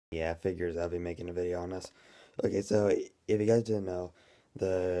Yeah, figures I'll be making a video on this. Okay, so if you guys didn't know,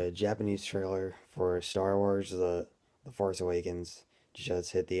 the Japanese trailer for Star Wars, the Force Awakens,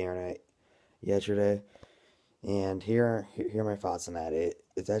 just hit the internet yesterday, and here are my thoughts on that.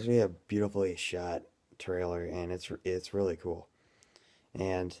 It's actually a beautifully shot trailer, and it's really cool.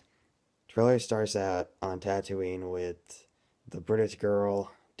 And trailer starts out on Tatooine with the British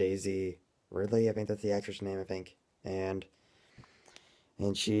girl Daisy Ridley, I think that's the actress name, I think, and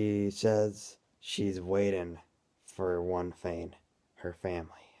she says she's waiting for one thing, her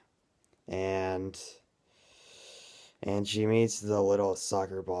family. And she meets the little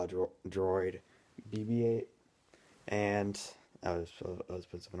soccer ball droid BB-8, and I was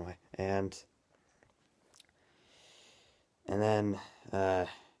putting something away. And then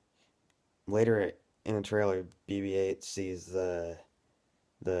later in the trailer, BB-8 sees the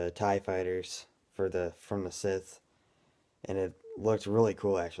TIE fighters from the Sith, and it looked really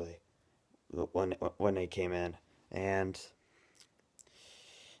cool actually when they came in. And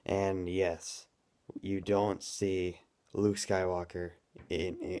yes, you don't see Luke Skywalker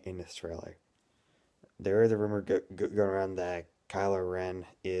in this trailer. There is a rumor going around that Kylo Ren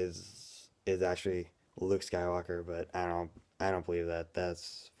is actually Luke Skywalker, but I don't believe that.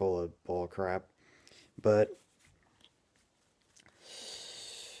 That's full of bull crap. But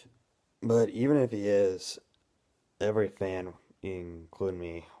even if he is, every fan, including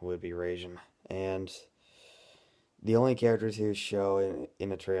me, would be raging. And the only characters who show in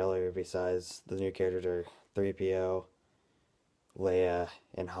the trailer besides the new characters are 3PO, Leia,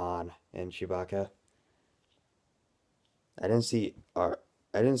 and Han, and Chewbacca. I didn't see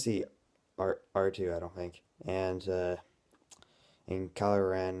R2, I don't think. And Kylo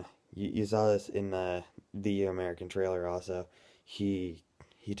Ren, you saw this in the American trailer also. He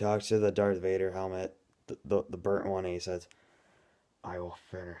talks to the Darth Vader helmet, the burnt one, and he says, "I will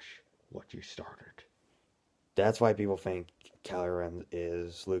finish what you started." That's why people think Kylo Ren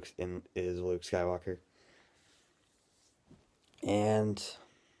is Luke Skywalker. And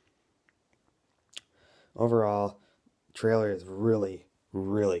overall, trailer is really,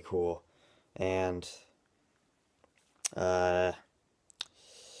 really cool. And oh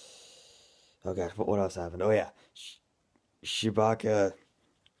gosh, what else happened? Oh yeah, Chewbacca.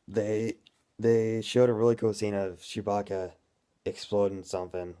 They showed a really cool scene of Chewbacca exploding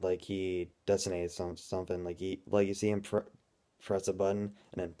something, like he detonated something, like you see him press a button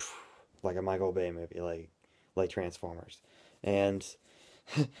and then like a Michael Bay movie, like Transformers. And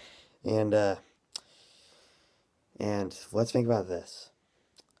and let's think about this.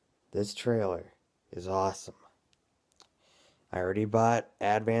 This trailer is awesome. I already bought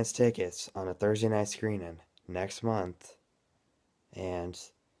advance tickets on a Thursday night screening next month, and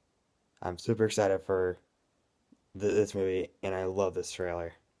I'm super excited for this movie, and I love this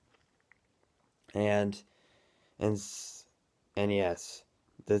trailer. And and yes,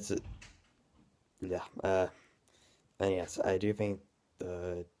 this is, yeah. And yes, I do think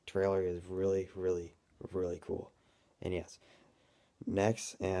the trailer is really, really, really cool. And yes,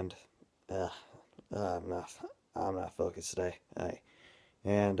 next and uh, I'm not focused today.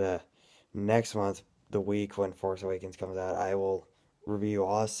 Next month, the week when Force Awakens comes out, I will review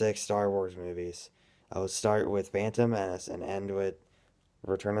all 6 Star Wars movies. I will start with Phantom Menace and end with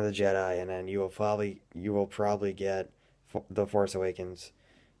Return of the Jedi, and then you will probably get the Force Awakens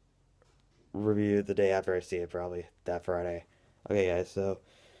review the day after I see it, probably that Friday. Okay, guys. So,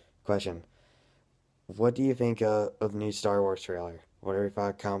 question: what do you think of the new Star Wars trailer? Whatever you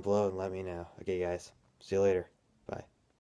thought, comment below and let me know. Okay, guys. See you later.